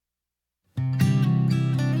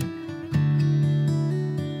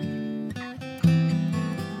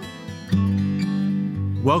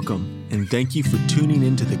Welcome, and thank you for tuning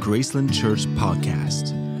into the Graceland Church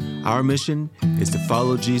podcast. Our mission is to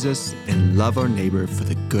follow Jesus and love our neighbor for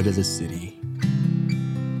the good of the city.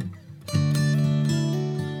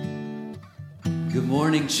 Good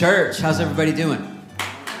morning, church. How's everybody doing?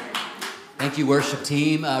 Thank you, worship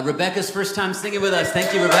team. Rebecca's first time singing with us.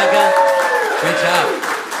 Thank you, Rebecca. Great job.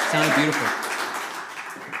 Sounded beautiful.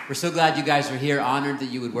 We're so glad you guys are here. Honored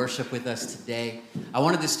that you would worship with us today. I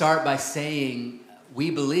wanted to start by saying we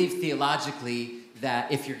believe theologically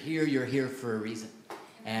that if you're here for a reason.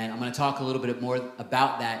 And I'm going to talk a little bit more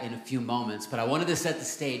about that in a few moments. But I wanted to set the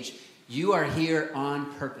stage. You are here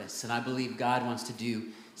on purpose, and I believe God wants to do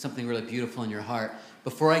something really beautiful in your heart.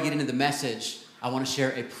 Before I get into the message, I want to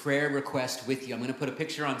share a prayer request with you. I'm going to put a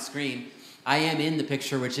picture on screen. I am in the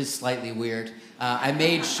picture, which is slightly weird. I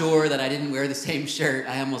made sure that I didn't wear the same shirt.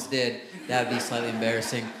 I almost did. That would be slightly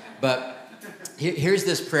embarrassing. But here's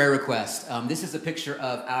this prayer request. This is a picture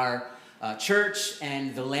of our church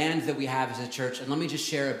and the land that we have as a church. And let me just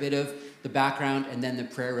share a bit of the background and then the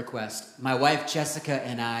prayer request. My wife, Jessica,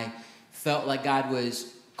 and I felt like God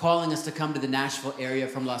was calling us to come to the Nashville area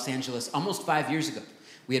from Los Angeles almost 5 years ago.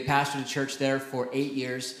 We had pastored a church there for 8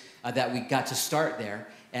 years that we got to start there.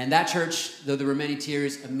 And that church, though there were many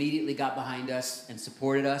tears, immediately got behind us and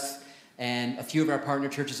supported us. And a few of our partner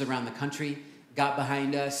churches around the country got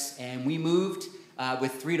behind us. And we moved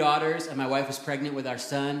with 3 daughters, and my wife was pregnant with our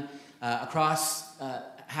son,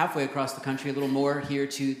 halfway across the country, a little more here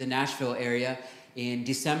to the Nashville area in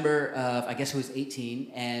December of, I guess it was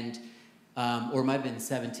 18, and or it might have been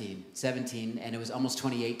 17, and it was almost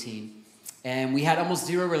 2018. And we had almost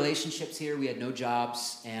zero relationships here. We had no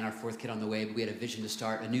jobs and our 4th kid on the way, but we had a vision to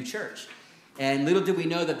start a new church. And little did we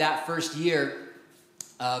know that first year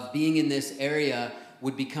of being in this area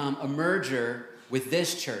would become a merger with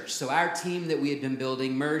this church. So our team that we had been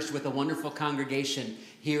building merged with a wonderful congregation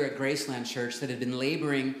here at Graceland Church that had been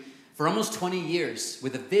laboring for almost 20 years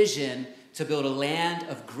with a vision to build a land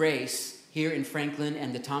of grace here in Franklin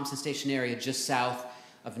and the Thompson Station area just south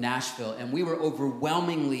of Nashville. And we were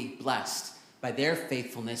overwhelmingly blessed by their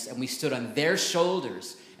faithfulness, and we stood on their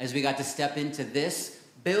shoulders as we got to step into this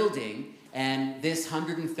building and this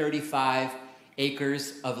 135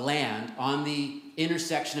 acres of land on the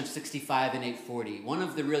intersection of 65 and 840, one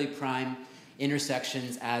of the really prime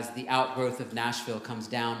intersections as the outgrowth of Nashville comes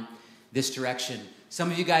down this direction.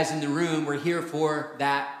 Some of you guys in the room were here for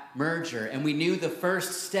that merger, and we knew the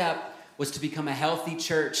first step was to become a healthy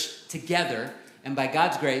church together. And by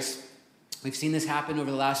God's grace, we've seen this happen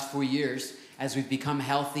over the last 4 years as we've become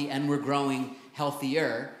healthy and we're growing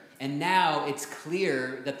healthier. And now it's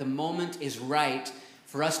clear that the moment is right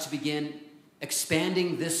for us to begin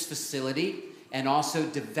expanding this facility and also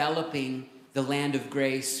developing the land of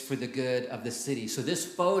grace for the good of the city. So this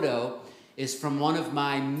photo is from one of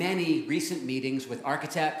my many recent meetings with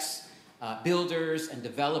architects, builders, and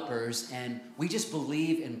developers, and we just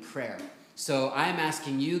believe in prayer. So I'm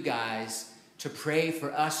asking you guys to pray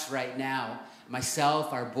for us right now,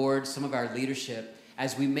 myself, our board, some of our leadership,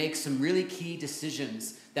 as we make some really key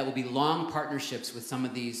decisions that will be long partnerships with some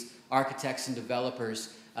of these architects and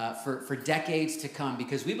developers for decades to come.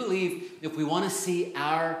 Because we believe if we want to see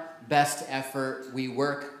our best effort, we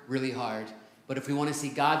work really hard. But if we want to see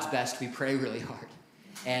God's best, we pray really hard.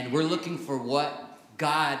 And we're looking for what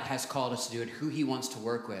God has called us to do and who he wants us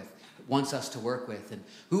to work with, and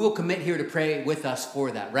who will commit here to pray with us for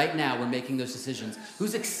that. Right now, we're making those decisions.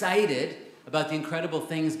 Who's excited about the incredible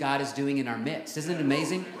things God is doing in our midst? Isn't it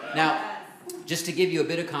amazing? Now, just to give you a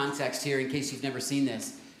bit of context here, in case you've never seen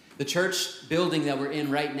this, the church building that we're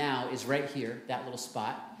in right now is right here, that little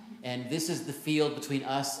spot. And this is the field between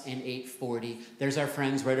us and 840. There's our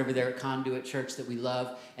friends right over there at Conduit Church that we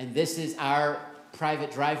love. And this is our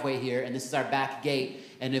private driveway here, and this is our back gate.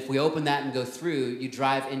 And if we open that and go through, you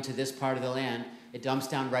drive into this part of the land. It dumps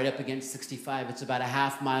down right up against 65. It's about a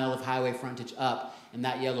half mile of highway frontage up, and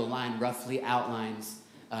that yellow line roughly outlines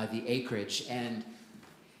the acreage. And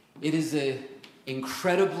it is an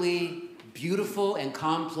incredibly beautiful and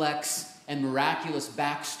complex and miraculous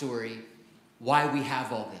backstory why we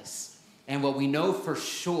have all this. And what we know for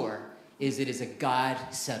sure is it is a God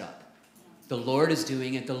setup. The Lord is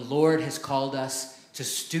doing it. The Lord has called us to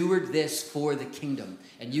steward this for the kingdom.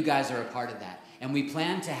 And you guys are a part of that. And we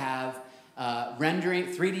plan to have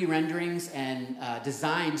 3D renderings and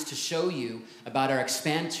designs to show you about our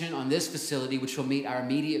expansion on this facility, which will meet our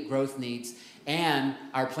immediate growth needs, and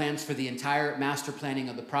our plans for the entire master planning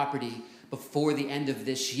of the property before the end of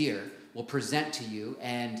this year. We'll present to you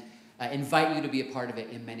and invite you to be a part of it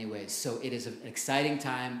in many ways. So it is an exciting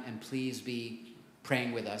time, and please be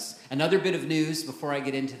praying with us. Another bit of news before I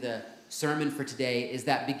get into the sermon for today is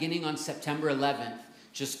that beginning on September 11th,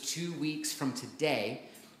 just 2 weeks from today,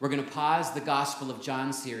 we're going to pause the Gospel of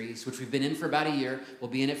John series, which we've been in for about a year.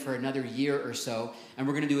 We'll be in it for another year or so. And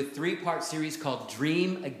we're going to do a 3-part series called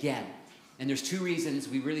Dream Again. And there's 2 reasons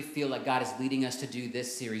we really feel like God is leading us to do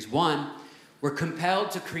this series. One, we're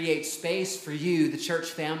compelled to create space for you, the church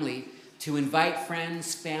family, to invite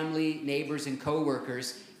friends, family, neighbors, and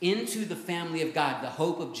coworkers into the family of God, the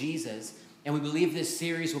hope of Jesus. And we believe this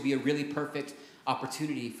series will be a really perfect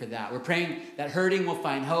opportunity for that. We're praying that hurting will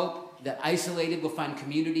find hope, that isolated will find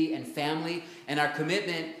community and family, and our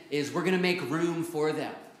commitment is we're going to make room for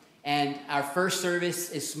them. And our first service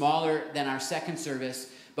is smaller than our second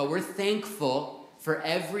service, but we're thankful for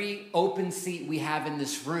every open seat we have in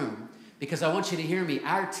this room, because I want you to hear me.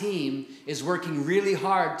 Our team is working really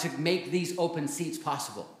hard to make these open seats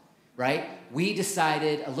possible, right? We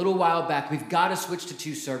decided a little while back we've got to switch to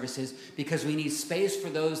 2 services because we need space for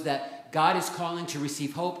those that God is calling to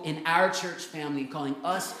receive hope in our church family, calling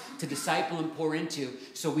us to disciple and pour into.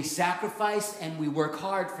 So we sacrifice and we work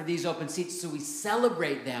hard for these open seats. So we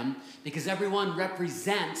celebrate them because everyone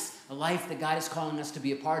represents a life that God is calling us to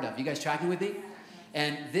be a part of. You guys tracking with me?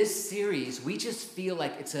 And this series, we just feel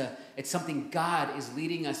like it's something God is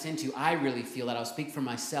leading us into. I really feel that. I'll speak for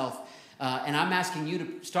myself. And I'm asking you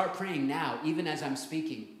to start praying now, even as I'm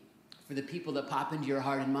speaking, for the people that pop into your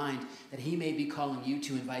heart and mind, that he may be calling you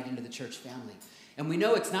to invite into the church family. And we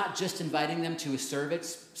know it's not just inviting them to a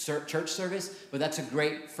church service, but that's a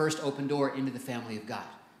great first open door into the family of God,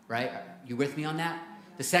 right? Are you with me on that?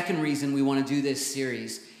 The second reason we want to do this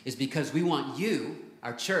series is because we want you,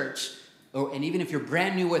 our church, and even if you're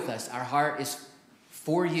brand new with us, our heart is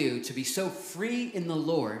for you to be so free in the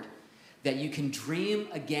Lord that you can dream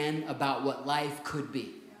again about what life could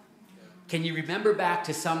be. Can you remember back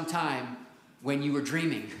to some time when you were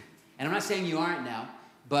dreaming? And I'm not saying you aren't now,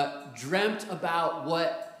 but dreamt about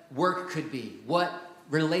what work could be, what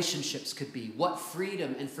relationships could be, what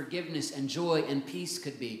freedom and forgiveness and joy and peace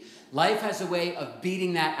could be. Life has a way of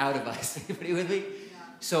beating that out of us. Anybody with me? Yeah.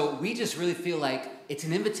 So we just really feel like it's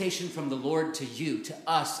an invitation from the Lord to you, to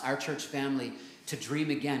us, our church family, to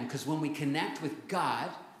dream again. Because when we connect with God,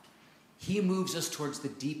 he moves us towards the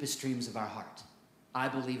deepest dreams of our heart. I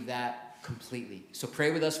believe that completely. So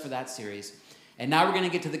pray with us for that series. And now we're going to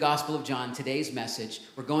get to the Gospel of John, today's message.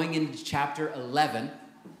 We're going into chapter 11.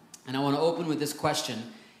 And I want to open with this question.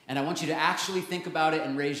 And I want you to actually think about it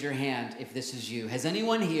and raise your hand if this is you. Has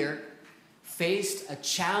anyone here faced a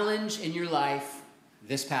challenge in your life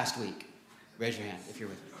this past week? Raise your hand if you're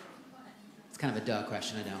with me. It's kind of a duh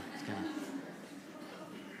question, I know. It's kind of...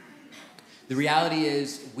 The reality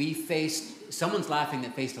is someone's laughing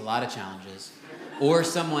that faced a lot of challenges. Or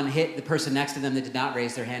someone hit the person next to them that did not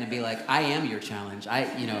raise their hand and be like, I am your challenge.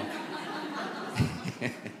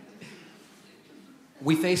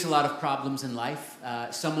 We face a lot of problems in life.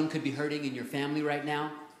 Someone could be hurting in your family right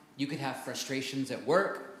now. You could have frustrations at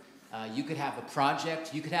work. You could have a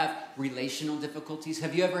project. You could have relational difficulties.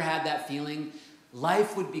 Have you ever had that feeling?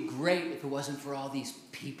 Life would be great if it wasn't for all these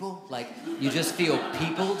people. Like, you just feel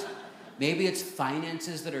peopled. Maybe it's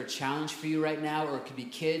finances that are a challenge for you right now, or it could be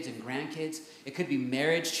kids and grandkids. It could be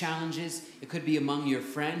marriage challenges. It could be among your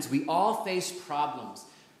friends. We all face problems.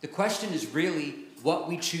 The question is really what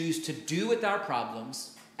we choose to do with our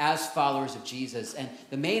problems as followers of Jesus. And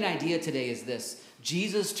the main idea today is this: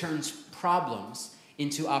 Jesus turns problems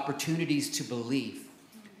into opportunities to believe.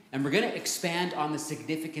 And we're going to expand on the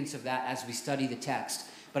significance of that as we study the text.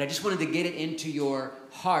 But I just wanted to get it into your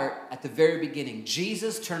heart at the very beginning.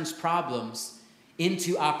 Jesus turns problems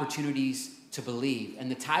into opportunities to believe. And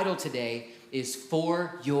the title today is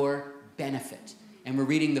For Your Benefit. And we're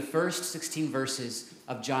reading the first 16 verses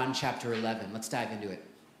of John chapter 11. Let's dive into it.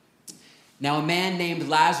 Now a man named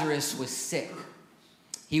Lazarus was sick.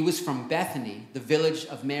 He was from Bethany, the village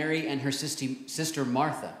of Mary and her sister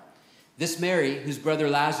Martha. This Mary, whose brother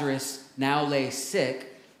Lazarus now lay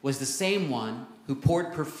sick, was the same one who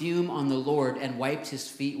poured perfume on the Lord and wiped his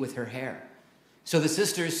feet with her hair. So the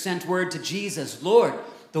sisters sent word to Jesus, Lord,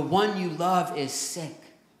 the one you love is sick.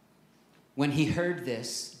 When he heard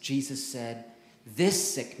this, Jesus said,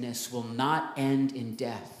 this sickness will not end in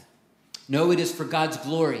death. No, it is for God's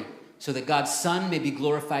glory, so that God's Son may be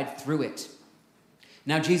glorified through it.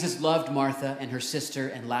 Now Jesus loved Martha and her sister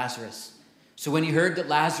and Lazarus. So when he heard that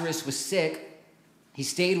Lazarus was sick, he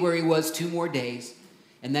stayed where he was 2 more days.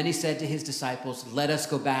 And then he said to his disciples, let us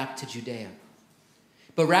go back to Judea.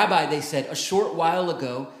 But Rabbi, they said, a short while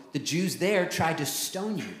ago, the Jews there tried to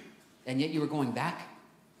stone you, and yet you were going back?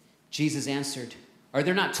 Jesus answered, are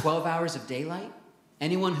there not 12 hours of daylight?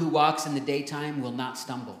 Anyone who walks in the daytime will not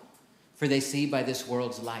stumble, for they see by this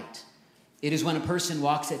world's light. It is when a person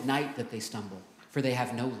walks at night that they stumble, for they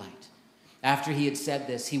have no light. After he had said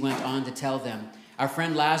this, he went on to tell them, our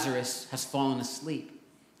friend Lazarus has fallen asleep,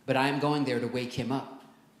 but I am going there to wake him up.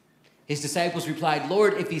 His disciples replied,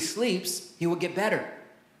 Lord, if he sleeps, he will get better.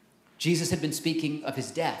 Jesus had been speaking of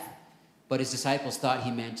his death, but his disciples thought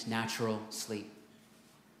he meant natural sleep.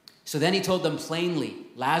 So then he told them plainly,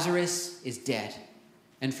 Lazarus is dead,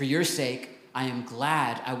 and for your sake, I am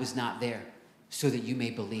glad I was not there, so that you may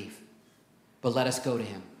believe. But let us go to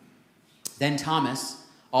him. Then Thomas,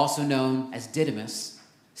 also known as Didymus,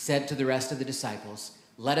 said to the rest of the disciples,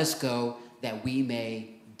 let us go that we may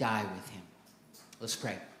die with him. Let's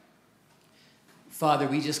pray. Father,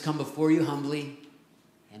 we just come before you humbly,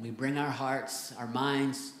 and we bring our hearts, our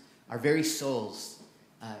minds, our very souls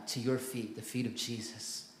to your feet, the feet of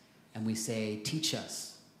Jesus. And we say, teach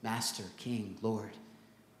us, Master, King, Lord.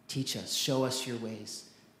 Teach us, show us your ways.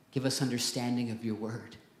 Give us understanding of your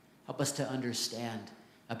word. Help us to understand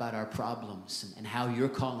about our problems and how you're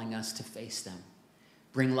calling us to face them.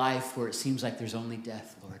 Bring life where it seems like there's only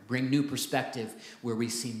death, Lord. Bring new perspective where we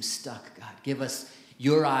seem stuck, God. Give us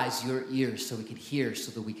your eyes, your ears, so we can hear,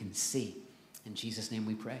 so that we can see. In Jesus' name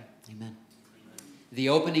we pray. Amen. The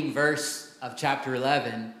opening verse of chapter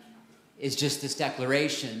 11 is just this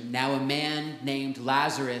declaration. Now a man named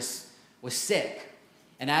Lazarus was sick.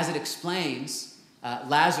 And as it explains,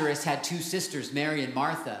 Lazarus had two sisters, Mary and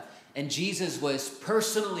Martha. And Jesus was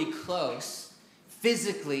personally close,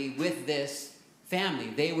 physically, with this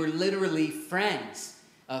family. They were literally friends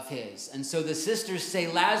of his. And so the sisters say,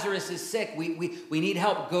 Lazarus is sick. We need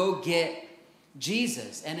help. Go get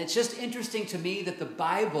Jesus. And it's just interesting to me that the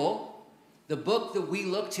Bible, the book that we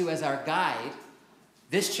look to as our guide,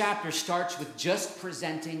 this chapter starts with just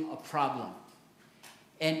presenting a problem.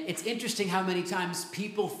 And it's interesting how many times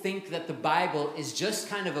people think that the Bible is just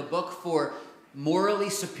kind of a book for morally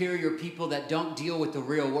superior people that don't deal with the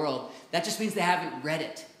real world. That just means they haven't read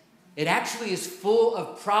it. It actually is full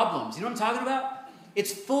of problems. You know what I'm talking about?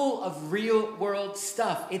 It's full of real world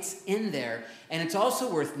stuff. It's in there. And it's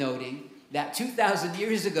also worth noting that 2,000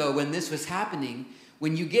 years ago when this was happening,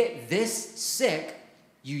 when you get this sick,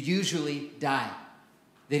 you usually die.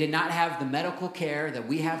 They did not have the medical care that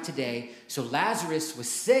we have today. So Lazarus was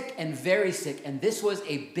sick and very sick, and this was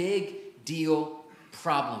a big deal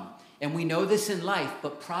problem. And we know this in life,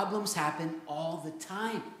 but problems happen all the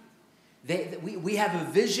time. We have a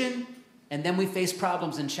vision, and then we face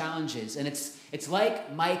problems and challenges. And it's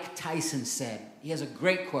like Mike Tyson said. He has a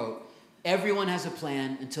great quote. Everyone has a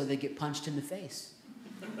plan until they get punched in the face.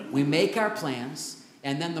 We make our plans,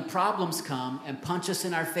 and then the problems come and punch us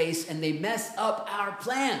in our face, and they mess up our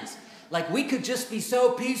plans. Like, we could just be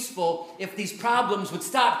so peaceful if these problems would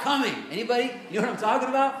stop coming. Anybody? You know what I'm talking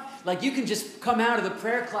about? Like, you can just come out of the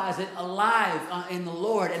prayer closet alive in the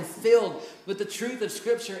Lord and filled with the truth of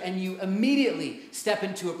Scripture, and you immediately step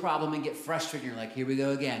into a problem and get frustrated. You're like, here we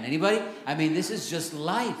go again. Anybody? I mean, this is just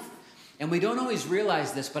life. And we don't always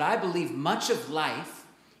realize this, but I believe much of life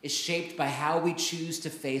is shaped by how we choose to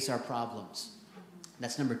face our problems.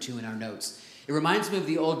 That's number 2 in our notes. It reminds me of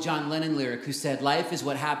the old John Lennon lyric who said, life is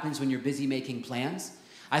what happens when you're busy making plans.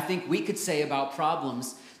 I think we could say about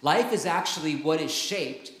problems, life is actually what is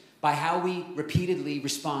shaped by how we repeatedly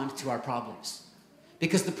respond to our problems.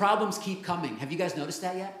 Because the problems keep coming. Have you guys noticed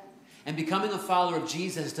that yet? And becoming a follower of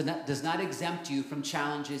Jesus does not exempt you from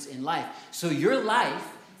challenges in life. So your life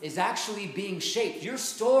is actually being shaped. Your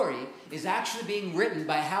story is actually being written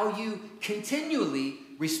by how you continually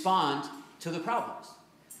respond to the problems.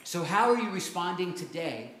 So how are you responding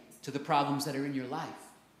today to the problems that are in your life?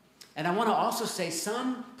 And I want to also say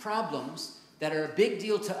some problems that are a big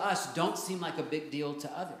deal to us don't seem like a big deal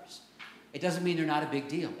to others. It doesn't mean they're not a big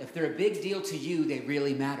deal. If they're a big deal to you, they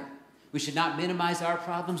really matter. We should not minimize our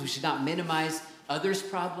problems. We should not minimize others'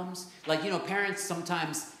 problems. Like, parents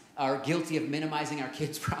sometimes are guilty of minimizing our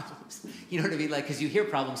kids' problems. You know what I mean? Like, because you hear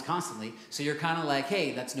problems constantly. So you're kind of like,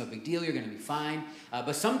 hey, that's no big deal. You're going to be fine.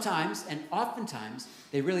 But sometimes, and oftentimes,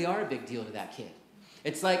 they really are a big deal to that kid.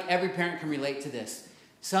 It's like every parent can relate to this.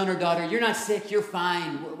 Son or daughter, you're not sick. You're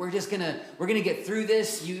fine. We're gonna get through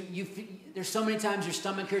this. There's so many times your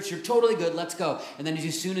stomach hurts. You're totally good. Let's go. And then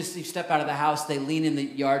as soon as you step out of the house, they lean in the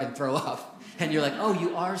yard and throw up. And you're like, oh,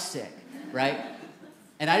 you are sick, right?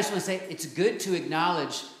 And I just want to say it's good to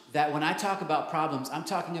acknowledge that when I talk about problems, I'm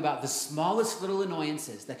talking about the smallest little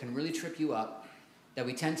annoyances that can really trip you up, that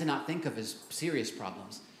we tend to not think of as serious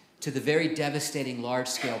problems, to the very devastating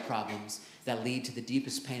large-scale problems that lead to the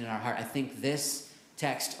deepest pain in our heart. I think this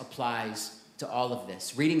text applies to all of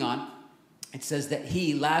this. Reading on, it says that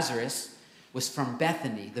he, Lazarus, was from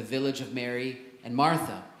Bethany, the village of Mary and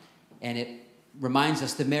Martha. And it reminds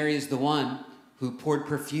us that Mary is the one who poured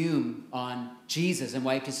perfume on Jesus and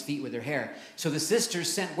wiped his feet with her hair. So the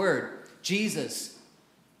sisters sent word,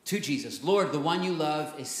 to Jesus, Lord, the one you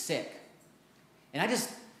love is sick. And I just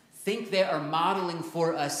think they are modeling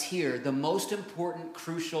for us here the most important,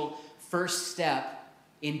 crucial first step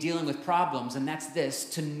in dealing with problems, and that's this,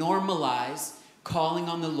 to normalize calling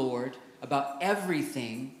on the Lord about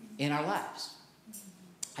everything in our lives.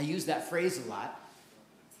 I use that phrase a lot,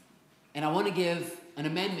 and I want to give an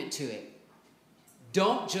amendment to it.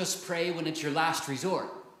 Don't just pray when it's your last resort,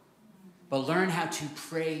 but learn how to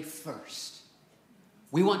pray first.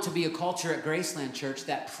 We want to be a culture at Graceland Church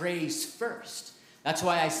that prays first. That's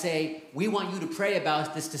why I say we want you to pray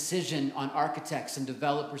about this decision on architects and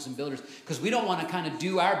developers and builders, because we don't want to kind of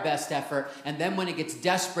do our best effort and then when it gets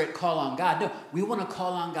desperate, call on God. No, we want to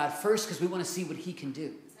call on God first because we want to see what he can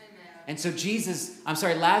do. And so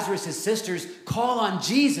Lazarus' sisters call on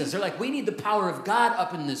Jesus. They're like, we need the power of God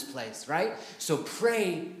up in this place, right? So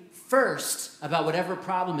pray first about whatever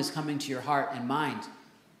problem is coming to your heart and mind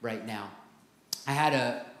right now. I had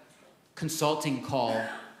a consulting call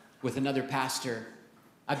with another pastor.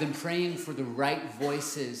 I've been praying for the right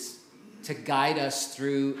voices to guide us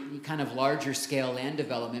through kind of larger scale land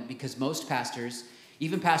development, because most pastors,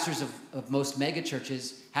 even pastors of most mega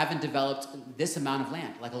churches, haven't developed this amount of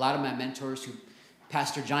land. Like a lot of my mentors who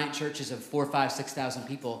pastor giant churches of 4,000, 5,000, 6,000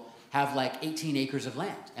 people have like 18 acres of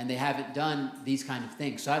land, and they haven't done these kind of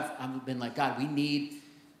things. So I've been like, God, we need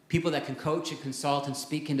people that can coach and consult and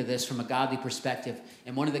speak into this from a godly perspective.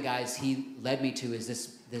 And one of the guys he led me to is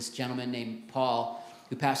this gentleman named Paul,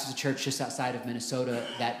 who pastors a church just outside of Minnesota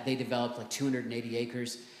that they developed like 280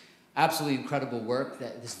 acres. Absolutely incredible work,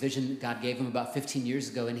 that this vision that God gave him about 15 years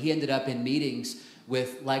ago. And he ended up in meetings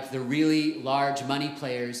with like the really large money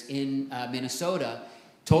players in Minnesota,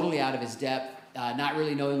 totally out of his depth, not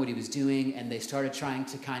really knowing what he was doing. And they started trying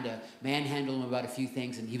to kind of manhandle him about a few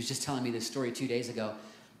things. And he was just telling me this story 2 days ago.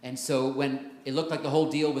 And so when it looked like the whole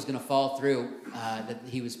deal was going to fall through, that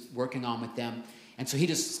he was working on with them, and so he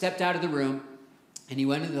just stepped out of the room and he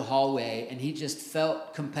went into the hallway and he just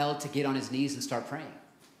felt compelled to get on his knees and start praying.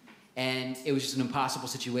 And it was just an impossible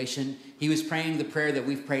situation. He was praying the prayer that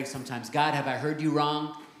we've prayed sometimes. God, have I heard you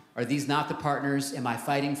wrong? Are these not the partners? Am I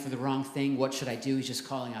fighting for the wrong thing? What should I do? He's just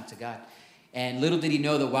calling out to God. And little did he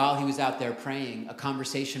know that while he was out there praying, a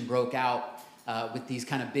conversation broke out with these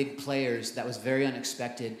kind of big players that was very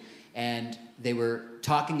unexpected. And they were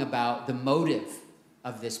talking about the motive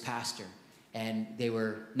of this pastor. And they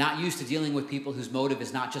were not used to dealing with people whose motive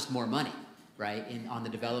is not just more money, right, on the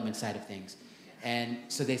development side of things. And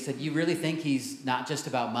so they said, you really think he's not just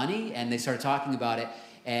about money? And they started talking about it.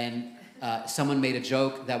 And someone made a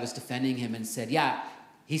joke that was defending him and said, yeah,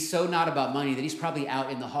 he's so not about money that he's probably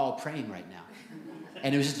out in the hall praying right now.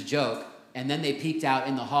 And it was just a joke. And then they peeked out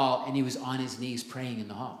in the hall, and he was on his knees praying in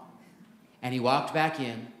the hall. And he walked back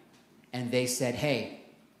in, and they said, hey,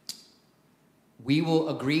 we will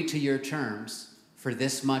agree to your terms for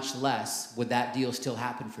this much less. Would that deal still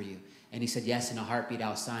happen for you? And he said, yes, in a heartbeat,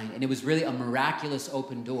 I'll sign. And it was really a miraculous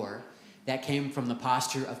open door that came from the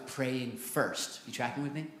posture of praying first. You tracking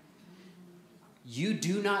with me? You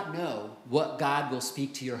do not know what God will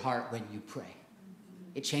speak to your heart when you pray.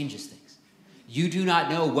 It changes things. You do not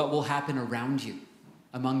know what will happen around you,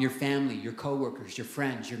 among your family, your coworkers, your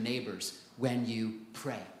friends, your neighbors, when you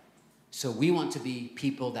pray. So we want to be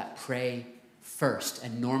people that pray first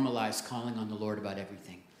and normalize calling on the Lord about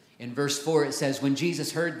everything. In verse 4, it says, when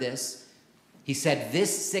Jesus heard this, he said,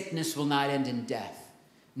 this sickness will not end in death.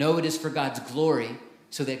 No, it is for God's glory,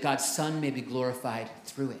 so that God's Son may be glorified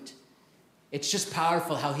through it. It's just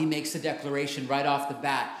powerful how he makes the declaration right off the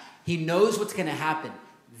bat. He knows what's going to happen.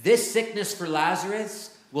 This sickness for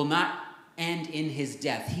Lazarus will not end in his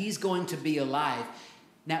death. He's going to be alive.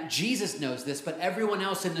 Now, Jesus knows this, but everyone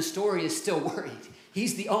else in the story is still worried.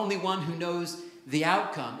 He's the only one who knows the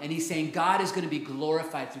outcome. And he's saying God is going to be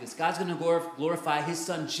glorified through this. God's going to glorify his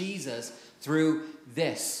son Jesus through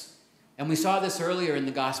this. And we saw this earlier in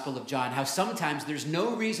the Gospel of John, how sometimes there's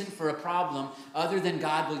no reason for a problem other than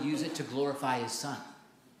God will use it to glorify his son.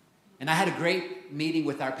 And I had a great meeting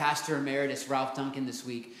with our pastor emeritus, Ralph Duncan, this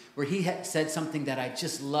week, where he had said something that I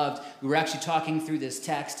just loved. We were actually talking through this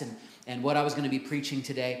text and what I was going to be preaching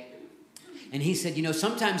today. And he said,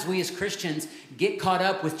 sometimes we as Christians get caught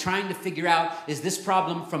up with trying to figure out, is this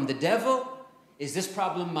problem from the devil? Is this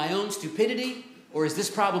problem my own stupidity? Or is this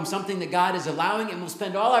problem something that God is allowing, and we'll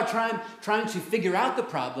spend all our time trying to figure out the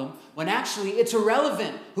problem when actually it's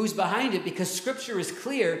irrelevant who's behind it, because Scripture is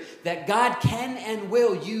clear that God can and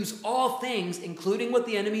will use all things, including what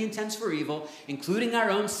the enemy intends for evil, including our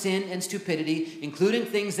own sin and stupidity, including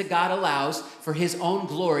things that God allows for his own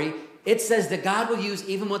glory. It says that God will use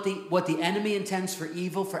even what the enemy intends for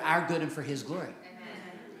evil for our good and for his glory.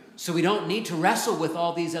 So we don't need to wrestle with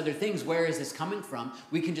all these other things. Where is this coming from?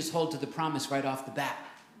 We can just hold to the promise right off the bat.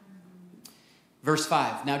 Verse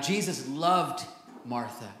 5. Now Jesus loved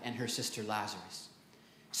Martha and her sister Lazarus.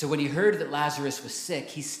 So when he heard that Lazarus was sick,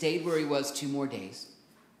 he stayed where he was 2 more days.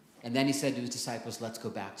 And then he said to his disciples, let's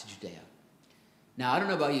go back to Judea. Now, I don't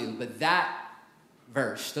know about you, but that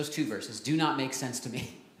verse, those 2 verses, do not make sense to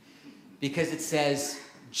me. Because it says,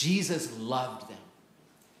 Jesus loved them.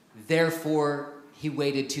 Therefore, he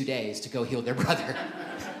waited 2 days to go heal their brother.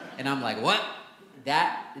 And I'm like, what?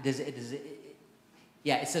 It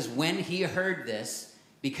says when he heard this,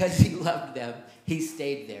 because he loved them, he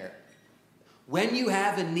stayed there. When you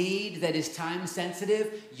have a need that is time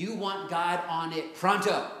sensitive, you want God on it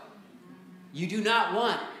pronto. You do not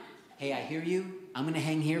want, hey, I hear you. I'm going to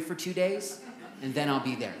hang here for 2 days, and then I'll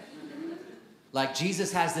be there. Like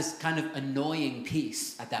Jesus has this kind of annoying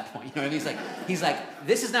peace at that point. You know what I mean? He's like,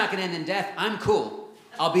 this is not going to end in death. I'm cool.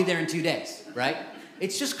 I'll be there in 2 days, right?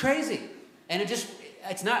 It's just crazy. And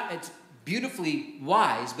it's beautifully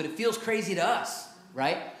wise, but it feels crazy to us,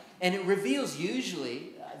 right? And it reveals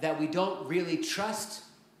usually that we don't really trust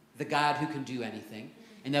the God who can do anything,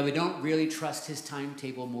 and that we don't really trust his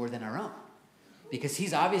timetable more than our own. Because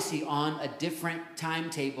he's obviously on a different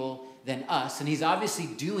timetable than us, and he's obviously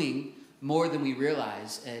doing more than we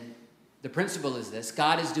realize. And the principle is this: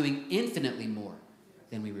 God is doing infinitely more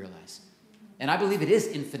than we realize. And I believe it is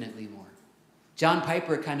infinitely more. John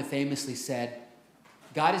Piper kind of famously said,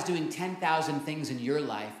 God is doing 10,000 things in your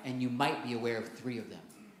life, and you might be aware of 3 of them.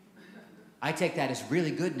 I take that as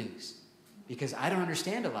really good news, because I don't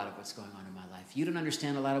understand a lot of what's going on in my life. You don't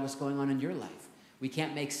understand a lot of what's going on in your life. We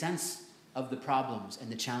can't make sense of the problems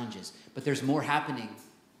and the challenges, but there's more happening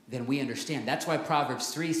than we understand. That's why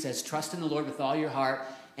Proverbs 3 says, trust in the Lord with all your heart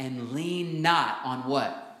and lean not on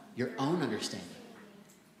what? Your own understanding.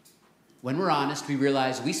 When we're honest, we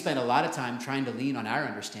realize we spend a lot of time trying to lean on our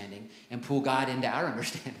understanding and pull God into our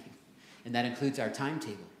understanding. And that includes our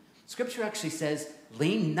timetable. Scripture actually says,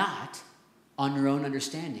 lean not on your own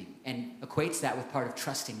understanding, and equates that with part of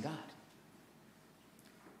trusting God.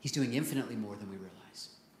 He's doing infinitely more than we realize.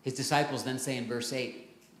 His disciples then say in verse 8,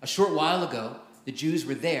 a short while ago, the Jews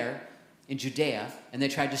were there in Judea, and they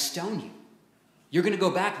tried to stone you. You're going to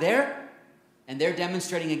go back there? And they're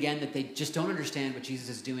demonstrating again that they just don't understand what Jesus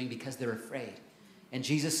is doing because they're afraid. And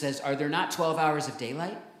Jesus says, are there not 12 hours of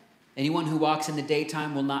daylight? Anyone who walks in the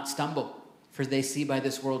daytime will not stumble, for they see by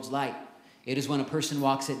this world's light. It is when a person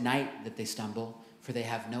walks at night that they stumble, for they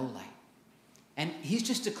have no light. And he's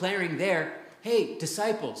just declaring there, hey,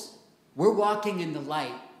 disciples, we're walking in the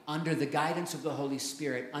light under the guidance of the Holy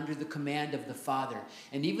Spirit, under the command of the Father.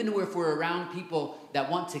 And even if we're around people that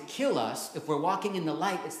want to kill us, if we're walking in the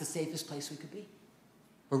light, it's the safest place we could be.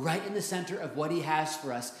 We're right in the center of what he has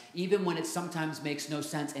for us, even when it sometimes makes no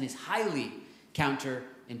sense and is highly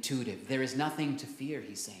counterintuitive. There is nothing to fear,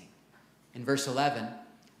 he's saying. In verse 11,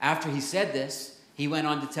 after he said this, he went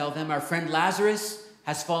on to tell them, our friend Lazarus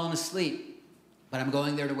has fallen asleep, but I'm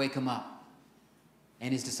going there to wake him up.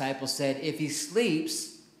 And his disciples said, if he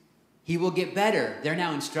sleeps, he will get better. They're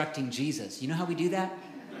now instructing Jesus. You know how we do that?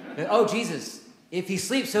 Oh, Jesus, if he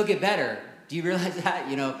sleeps, he'll get better. Do you realize that?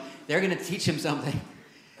 They're going to teach him something.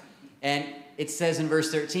 And it says in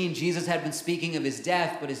verse 13, Jesus had been speaking of his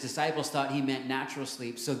death, but his disciples thought he meant natural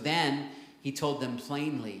sleep. So then he told them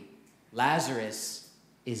plainly, Lazarus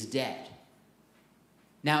is dead.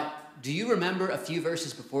 Now, do you remember a few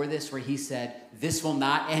verses before this where he said, this will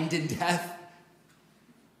not end in death?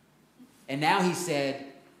 And now he said,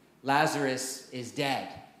 Lazarus is dead.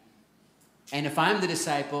 And if I'm the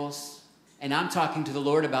disciples and I'm talking to the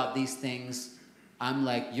Lord about these things, I'm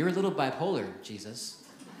like, you're a little bipolar, Jesus.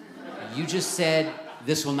 You just said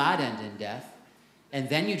this will not end in death. And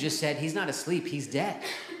then you just said he's not asleep, he's dead.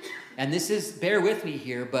 And this is, bear with me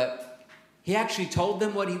here, but he actually told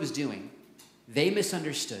them what he was doing. They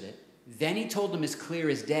misunderstood it. Then he told them as clear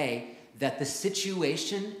as day that the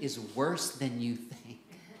situation is worse than you think.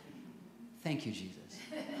 Thank you, Jesus.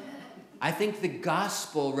 I think the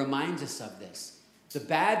gospel reminds us of this. The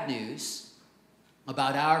bad news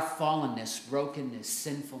about our fallenness, brokenness,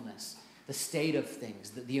 sinfulness, the state of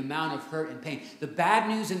things, the amount of hurt and pain. The bad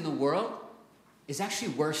news in the world is actually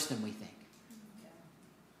worse than we think.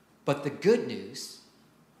 But the good news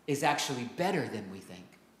is actually better than we think.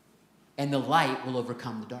 And the light will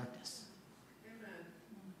overcome the darkness. Amen.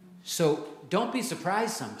 So don't be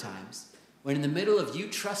surprised sometimes when in the middle of you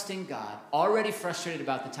trusting God, already frustrated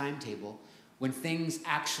about the timetable, when things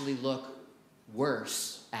actually look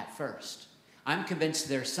worse at first. I'm convinced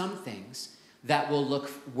there are some things that will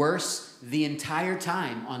look worse the entire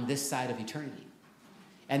time on this side of eternity.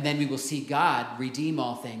 And then we will see God redeem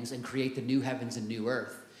all things and create the new heavens and new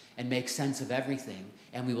earth and make sense of everything.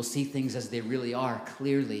 And we will see things as they really are,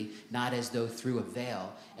 clearly, not as though through a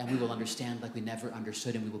veil. And we will understand like we never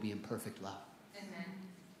understood, and we will be in perfect love. Amen.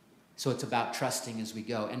 So it's about trusting as we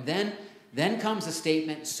go. And then comes a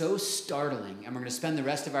statement so startling, and we're going to spend the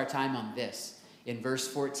rest of our time on this. In verse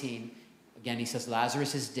 14, again, he says,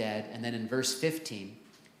 Lazarus is dead. And then in verse 15,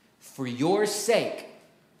 for your sake,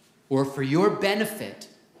 or for your benefit,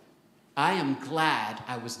 I am glad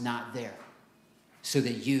I was not there, so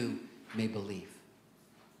that you may believe.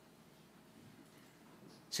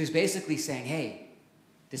 So he's basically saying, hey,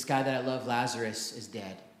 this guy that I love, Lazarus, is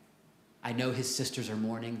dead. I know his sisters are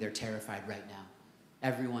mourning. They're terrified right now.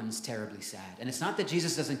 Everyone's terribly sad. And it's not that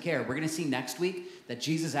Jesus doesn't care. We're going to see next week that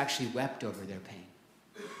Jesus actually wept over their pain.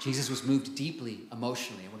 Jesus was moved deeply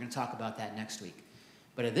emotionally, and we're going to talk about that next week.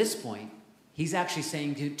 But at this point, he's actually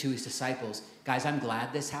saying to his disciples, guys, I'm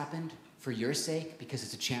glad this happened for your sake because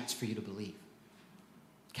it's a chance for you to believe.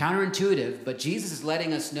 Counterintuitive, but Jesus is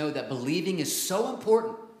letting us know that believing is so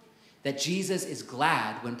important that Jesus is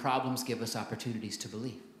glad when problems give us opportunities to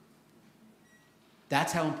believe.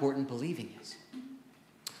 That's how important believing is.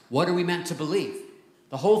 What are we meant to believe?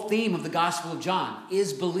 The whole theme of the Gospel of John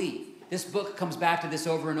is believe. This book comes back to this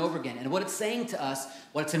over and over again. And what it's saying to us,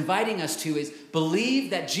 what it's inviting us to is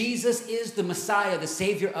believe that Jesus is the Messiah, the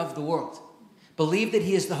Savior of the world. Believe that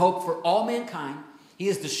he is the hope for all mankind. He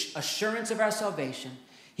is the assurance of our salvation.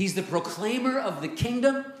 He's the proclaimer of the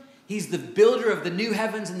kingdom. He's the builder of the new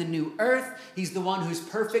heavens and the new earth. He's the one who's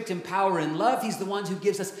perfect in power and love. He's the one who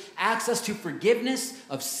gives us access to forgiveness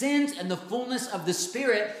of sins and the fullness of the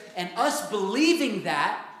Spirit. And us believing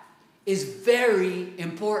that is very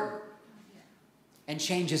important and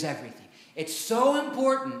changes everything. It's so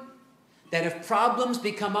important that if problems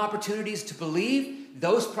become opportunities to believe,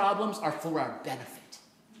 those problems are for our benefit.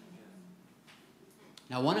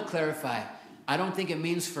 Now, I want to clarify, I don't think it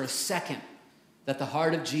means for a second that the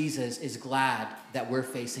heart of Jesus is glad that we're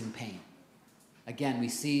facing pain. Again, we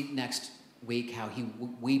see next week how he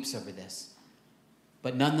weeps over this.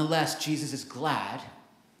 But nonetheless, Jesus is glad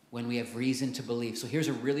when we have reason to believe. So here's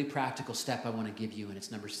a really practical step I want to give you, and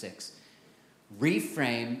it's number 6.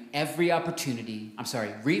 Reframe every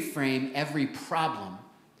problem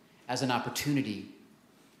as an opportunity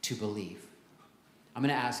to believe. I'm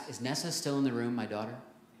going to ask, is Nessa still in the room, my daughter?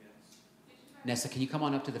 Yes. Nessa, can you come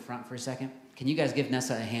on up to the front for a second? Can you guys give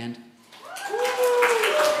Nessa a hand?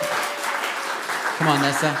 Come on,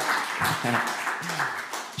 Nessa.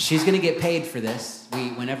 She's going to get paid for this.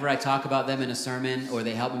 Whenever I talk about them in a sermon or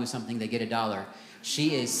they help me with something, they get $1.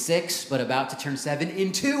 She is 6, but about to turn 7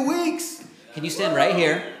 in 2 weeks. Can you stand right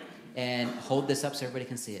here and hold this up so everybody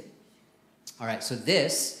can see it? All right, so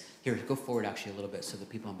this, here, go forward actually a little bit so the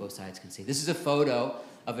people on both sides can see. This is a photo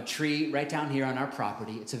of a tree right down here on our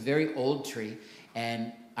property. It's a very old tree,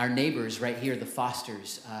 and our neighbors right here, the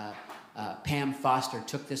Fosters, Pam Foster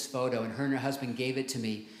took this photo, and her husband gave it to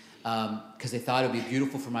me because they thought it would be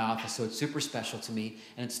beautiful for my office, so it's super special to me.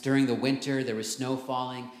 And it's during the winter, there was snow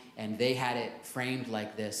falling, and they had it framed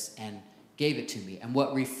like this and gave it to me. And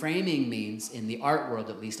what reframing means in the art world,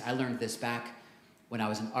 at least, I learned this back when I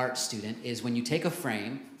was an art student, is when you take a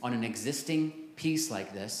frame on an existing piece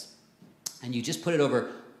like this, and you just put it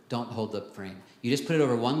over, don't hold the frame, you just put it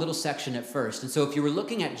over one little section at first. And so if you were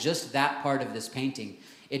looking at just that part of this painting,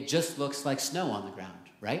 it just looks like snow on the ground,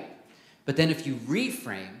 right? But then if you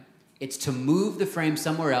reframe, it's to move the frame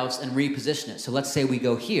somewhere else and reposition it. So let's say we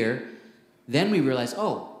go here, then we realize,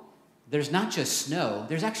 oh, there's not just snow,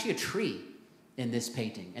 there's actually a tree in this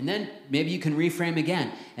painting. And then maybe you can reframe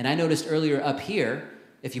again. And I noticed earlier up here,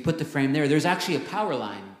 if you put the frame there, there's actually a power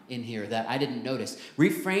line in here that I didn't notice.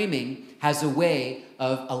 Reframing has a way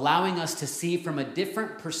of allowing us to see from a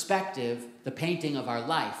different perspective the painting of our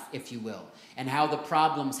life, if you will, and how the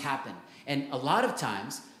problems happen. And a lot of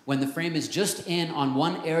times, when the frame is just in on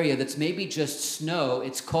one area that's maybe just snow,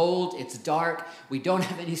 it's cold, it's dark, we don't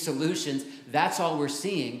have any solutions, that's all we're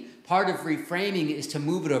seeing. Part of reframing is to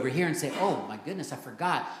move it over here and say, oh my goodness, I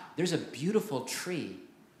forgot. There's a beautiful tree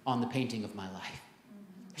on the painting of my life.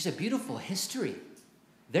 There's a beautiful history.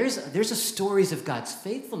 There's a stories of God's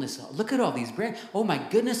faithfulness. Look at all these brands. Oh my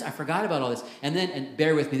goodness, I forgot about all this. And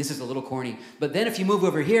bear with me, this is a little corny, but then if you move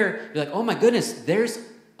over here, you're like, oh my goodness, there's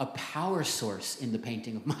a power source in the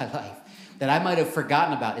painting of my life that I might have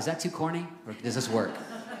forgotten about. Is that too corny? Or does this work?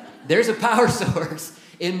 There's a power source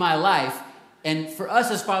in my life. And for us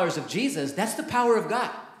as followers of Jesus, that's the power of God.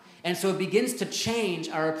 And so it begins to change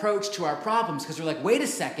our approach to our problems because we're like, wait a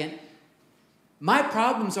second, my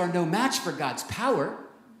problems are no match for God's power.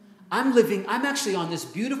 I'm actually on this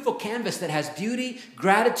beautiful canvas that has beauty,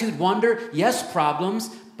 gratitude, wonder, yes, problems,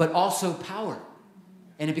 but also power.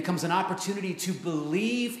 And it becomes an opportunity to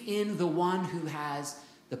believe in the one who has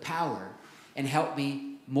the power and help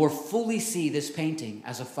me more fully see this painting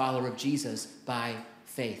as a follower of Jesus by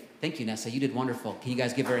faith. Thank you, Nessa. You did wonderful. Can you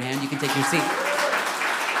guys give her a hand? You can take your seat.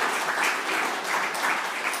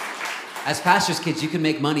 As pastor's kids, you can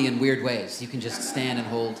make money in weird ways. You can just stand and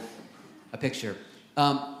hold a picture.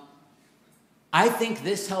 I think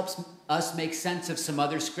this helps us make sense of some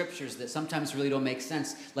other scriptures that sometimes really don't make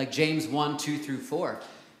sense, like James 1, 2 through 4.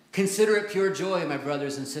 Consider it pure joy, my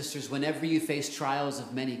brothers and sisters, whenever you face trials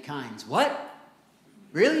of many kinds. What?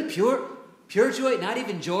 Really? Pure joy? Not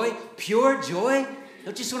even joy? Pure joy?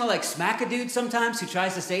 Don't you just want to like smack a dude sometimes who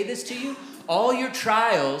tries to say this to you? All your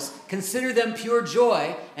trials, consider them pure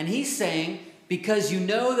joy. And he's saying, because you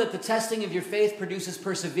know that the testing of your faith produces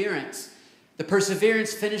perseverance. The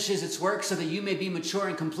perseverance finishes its work so that you may be mature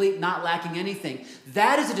and complete, not lacking anything.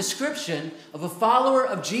 That is a description of a follower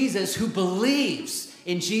of Jesus who believes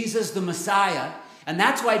in Jesus the Messiah. And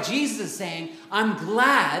that's why Jesus is saying, I'm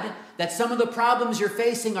glad that some of the problems you're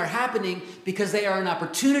facing are happening because they are an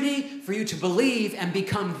opportunity for you to believe and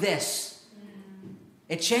become this.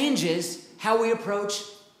 It changes how we approach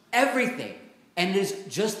everything. And it is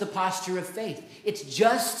just the posture of faith. It's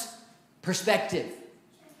just perspective.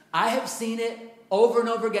 I have seen it over and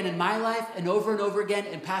over again in my life and over again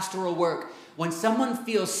in pastoral work. When someone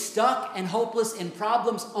feels stuck and hopeless in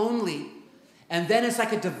problems only, and then it's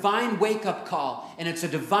like a divine wake-up call, and it's a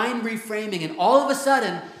divine reframing, and all of a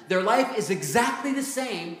sudden, their life is exactly the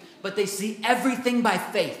same, but they see everything by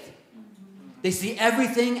faith. They see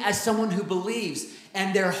everything as someone who believes,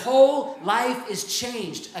 and their whole life is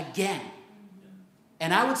changed again.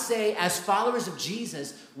 And I would say, as followers of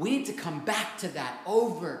Jesus, we need to come back to that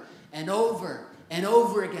over and over and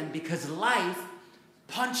over again, because life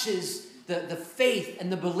punches the faith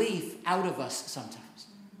and the belief out of us sometimes.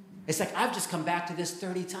 It's like, I've just come back to this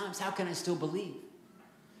 30 times. How can I still believe?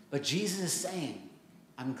 But Jesus is saying,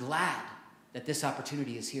 I'm glad that this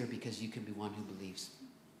opportunity is here because you can be one who believes.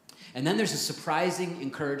 And then there's a surprising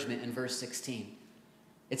encouragement in verse 16.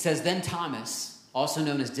 It says, then Thomas, also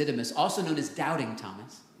known as Didymus, also known as Doubting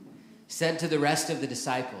Thomas, said to the rest of the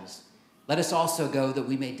disciples, let us also go that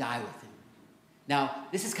we may die with him. Now,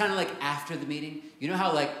 this is kind of like after the meeting. You know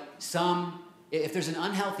how if there's an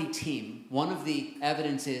unhealthy team, one of the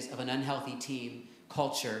evidences of an unhealthy team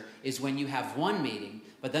culture is when you have one meeting,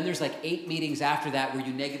 but then there's like 8 meetings after that where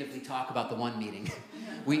you negatively talk about the one meeting.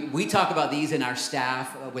 We talk about these in our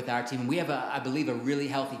staff with our team, and we have, I believe, a really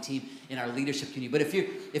healthy team in our leadership community. But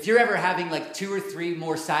if you're ever having like 2 or 3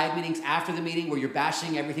 more side meetings after the meeting where you're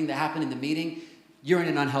bashing everything that happened in the meeting, you're in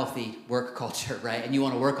an unhealthy work culture, right? And you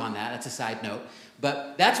want to work on that. That's a side note.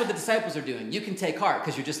 But that's what the disciples are doing. You can take heart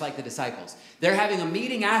because you're just like the disciples. They're having a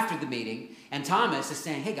meeting after the meeting, and Thomas is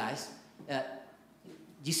saying, hey guys, do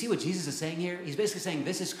you see what Jesus is saying here? He's basically saying,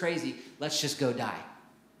 this is crazy. Let's just go die.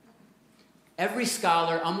 Every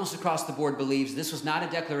scholar almost across the board believes this was not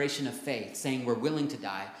a declaration of faith, saying we're willing to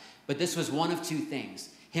die, but this was one of 2 things.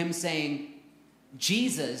 Him saying,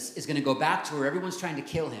 Jesus is going to go back to where everyone's trying to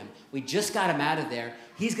kill him. We just got him out of there.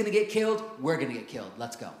 He's going to get killed. We're going to get killed.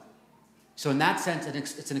 Let's go. So in that sense,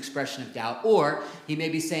 it's an expression of doubt. Or he may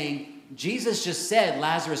be saying, Jesus just said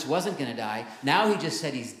Lazarus wasn't going to die. Now he just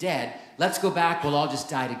said he's dead. Let's go back. We'll all just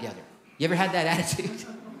die together. You ever had that attitude?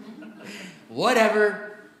 Whatever.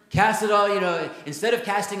 Cast it all, instead of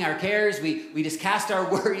casting our cares, we just cast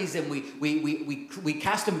our worries and we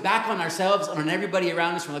cast them back on ourselves and on everybody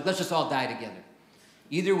around us. We're like, let's just all die together.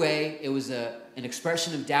 Either way, it was an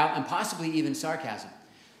expression of doubt and possibly even sarcasm.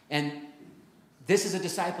 And this is a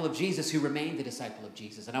disciple of Jesus who remained a disciple of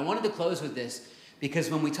Jesus. And I wanted to close with this because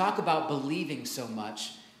when we talk about believing so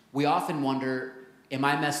much, we often wonder, am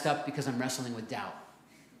I messed up because I'm wrestling with doubt,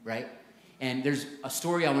 right? And there's a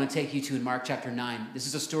story I want to take you to in Mark chapter 9. This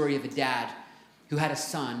is a story of a dad who had a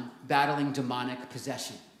son battling demonic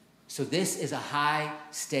possession. So this is a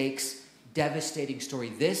high-stakes, devastating story.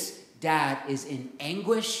 This dad is in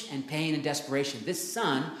anguish and pain and desperation. This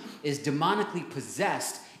son is demonically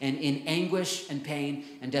possessed and in anguish and pain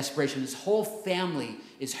and desperation. His whole family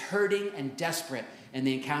is hurting and desperate, and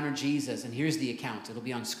they encounter Jesus. And here's the account. It'll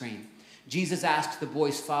be on screen. Jesus asked the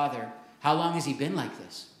boy's father, how long has he been like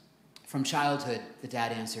this? From childhood, the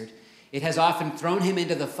dad answered. It has often thrown him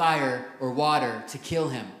into the fire or water to kill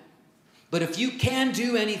him. But if you can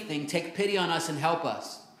do anything, take pity on us and help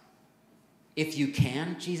us. If you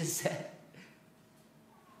can, Jesus said,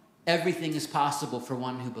 everything is possible for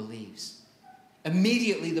one who believes.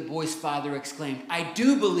 Immediately the boy's father exclaimed, I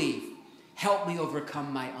do believe. Help me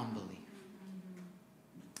overcome my unbelief.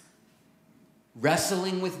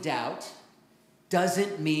 Wrestling with doubt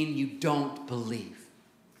doesn't mean you don't believe.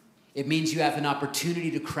 It means you have an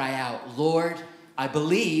opportunity to cry out, Lord, I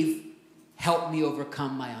believe, help me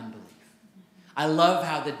overcome my unbelief. I love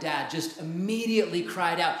how the dad just immediately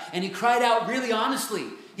cried out, and he cried out really honestly.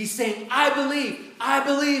 He's saying, I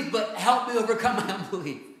believe, but help me overcome my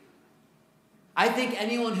unbelief. I think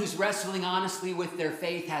anyone who's wrestling honestly with their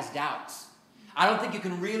faith has doubts. I don't think you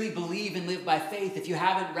can really believe and live by faith if you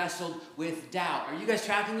haven't wrestled with doubt. Are you guys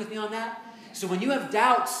tracking with me on that? So when you have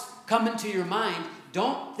doubts come into your mind,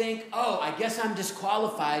 don't think, oh, I guess I'm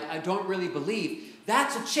disqualified. I don't really believe.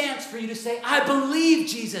 That's a chance for you to say, I believe,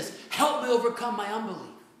 Jesus. Help me overcome my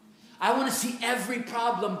unbelief. I want to see every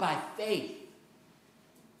problem by faith.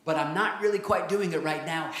 But I'm not really quite doing it right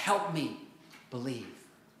now. Help me believe.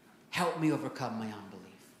 Help me overcome my unbelief.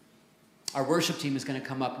 Our worship team is going to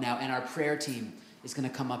come up now, and our prayer team is going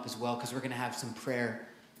to come up as well, because we're going to have some prayer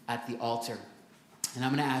at the altar. And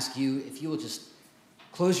I'm going to ask you, if you will just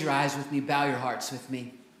close your eyes with me, bow your hearts with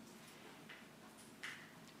me.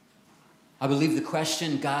 I believe the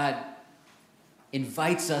question God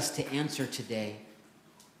invites us to answer today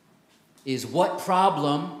is, what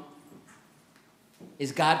problem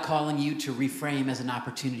is God calling you to reframe as an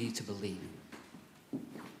opportunity to believe?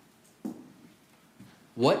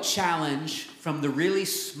 What challenge, from the really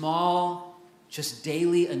small, just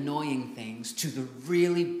daily annoying things to the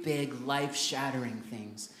really big, life-shattering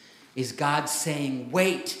things, is God saying,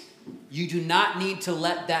 wait, you do not need to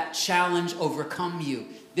let that challenge overcome you.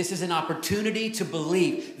 This is an opportunity to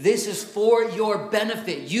believe. This is for your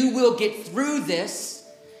benefit. You will get through this.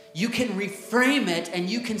 You can reframe it, and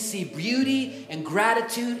you can see beauty and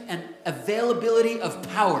gratitude and availability of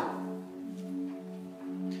power.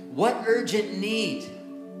 What urgent need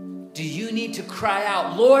do you need to cry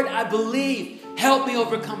out, Lord, I believe, help me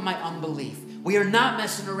overcome my unbelief? We are not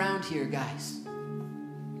messing around here, guys.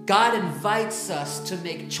 God invites us to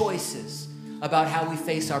make choices about how we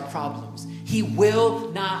face our problems. He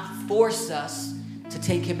will not force us to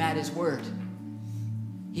take him at his word.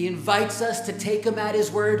 He invites us to take him at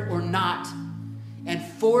his word or not. And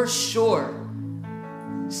for sure,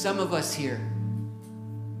 some of us here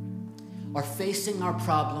are facing our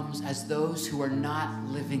problems as those who are not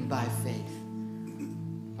living by faith,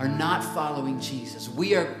 are not following Jesus.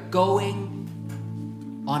 We are going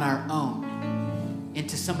on our own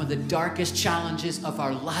into some of the darkest challenges of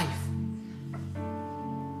our life,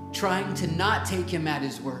 trying to not take him at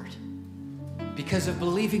his word because of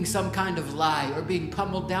believing some kind of lie or being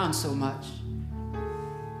pummeled down so much.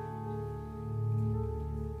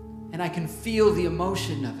 And I can feel the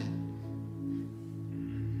emotion of it.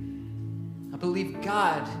 I believe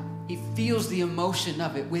God, he feels the emotion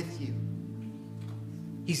of it with you.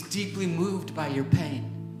 He's deeply moved by your pain.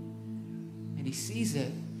 And he sees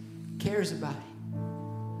it, cares about it.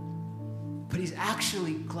 But he's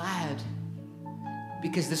actually glad,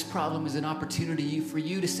 because this problem is an opportunity for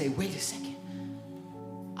you to say, wait a second,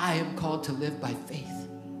 I am called to live by faith.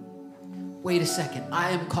 Wait a second, I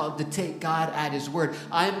am called to take God at his word.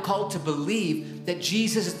 I am called to believe that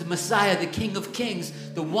Jesus is the Messiah, the King of Kings,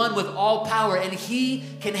 the one with all power, and he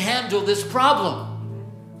can handle this problem.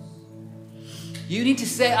 You need to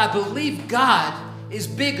say, I believe God is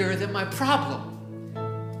bigger than my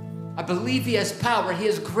problem. I believe he has power. He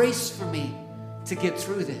has grace for me to get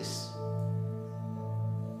through this.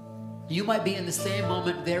 You might be in the same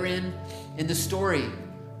moment they're in the story.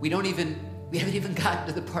 We haven't even gotten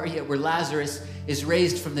to the part yet where Lazarus is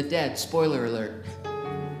raised from the dead. Spoiler alert.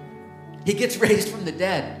 He gets raised from the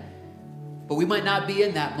dead. But we might not be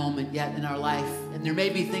in that moment yet in our life. And there may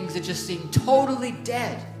be things that just seem totally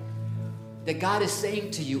dead, that God is saying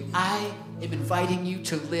to you, I am inviting you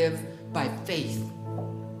to live by faith.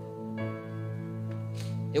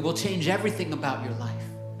 It will change everything about your life.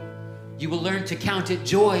 You will learn to count it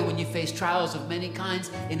joy when you face trials of many kinds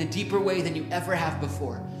in a deeper way than you ever have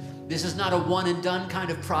before. This is not a one and done kind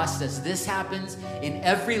of process. This happens in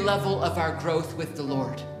every level of our growth with the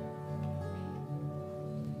Lord.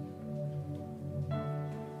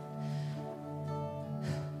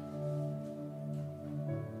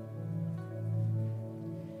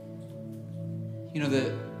 You know,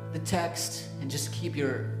 the text, and just keep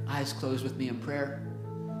your eyes closed with me in prayer.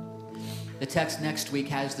 The text next week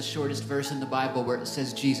has the shortest verse in the Bible where it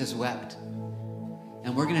says Jesus wept.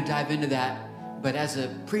 And we're going to dive into that. But as a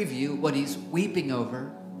preview, what he's weeping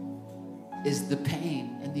over is the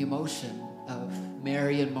pain and the emotion of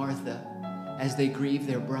Mary and Martha as they grieve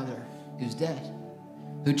their brother who's dead,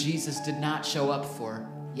 who Jesus did not show up for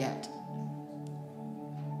yet.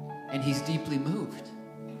 And he's deeply moved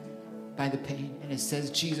by the pain. And it says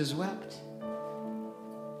Jesus wept.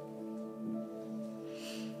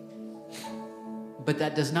 But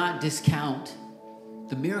that does not discount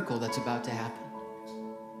the miracle that's about to happen.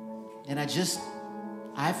 And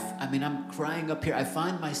I'm crying up here. I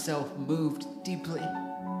find myself moved deeply.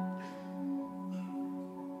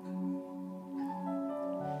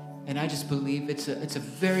 And I just believe it's a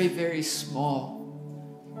very, very small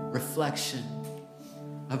reflection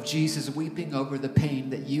of Jesus weeping over the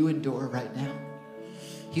pain that you endure right now.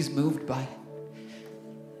 He's moved by it.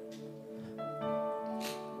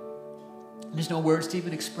 There's no words to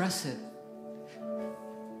even express it.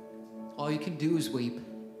 All you can do is weep.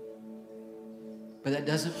 But that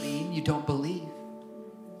doesn't mean you don't believe.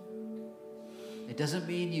 It doesn't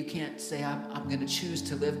mean you can't say, I'm going to choose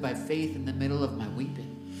to live by faith in the middle of my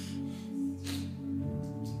weeping.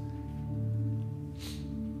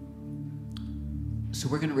 So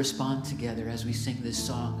we're going to respond together as we sing this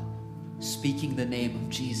song, speaking the name of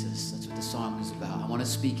Jesus. That's what the song is about. I want to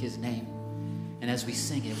speak his name. And as we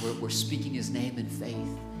sing it, we're speaking his name in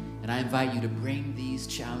faith. And I invite you to bring these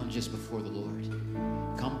challenges before the Lord.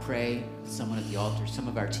 Come pray with someone at the altar. Some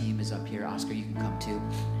of our team is up here. Oscar, you can come too.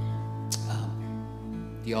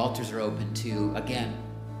 The altars are open too. Again,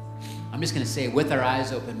 I'm just going to say with our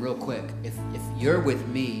eyes open real quick. If you're with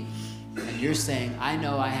me and you're saying, I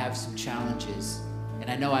know I have some challenges and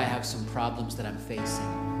I know I have some problems that I'm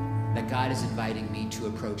facing that God is inviting me to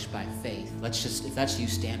approach by faith. If that's you,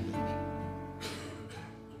 stand with me.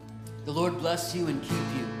 The Lord bless you and keep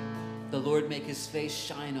you. The Lord make his face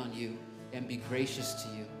shine on you and be gracious to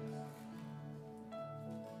you.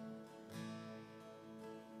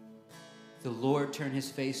 The Lord turn his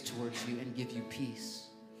face towards you and give you peace.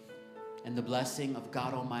 And the blessing of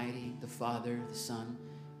God Almighty, the Father, the Son,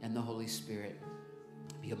 and the Holy Spirit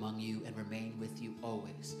be among you and remain with you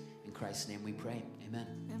always. In Christ's name we pray. Amen.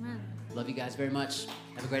 Amen. Love you guys very much.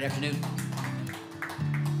 Have a great afternoon.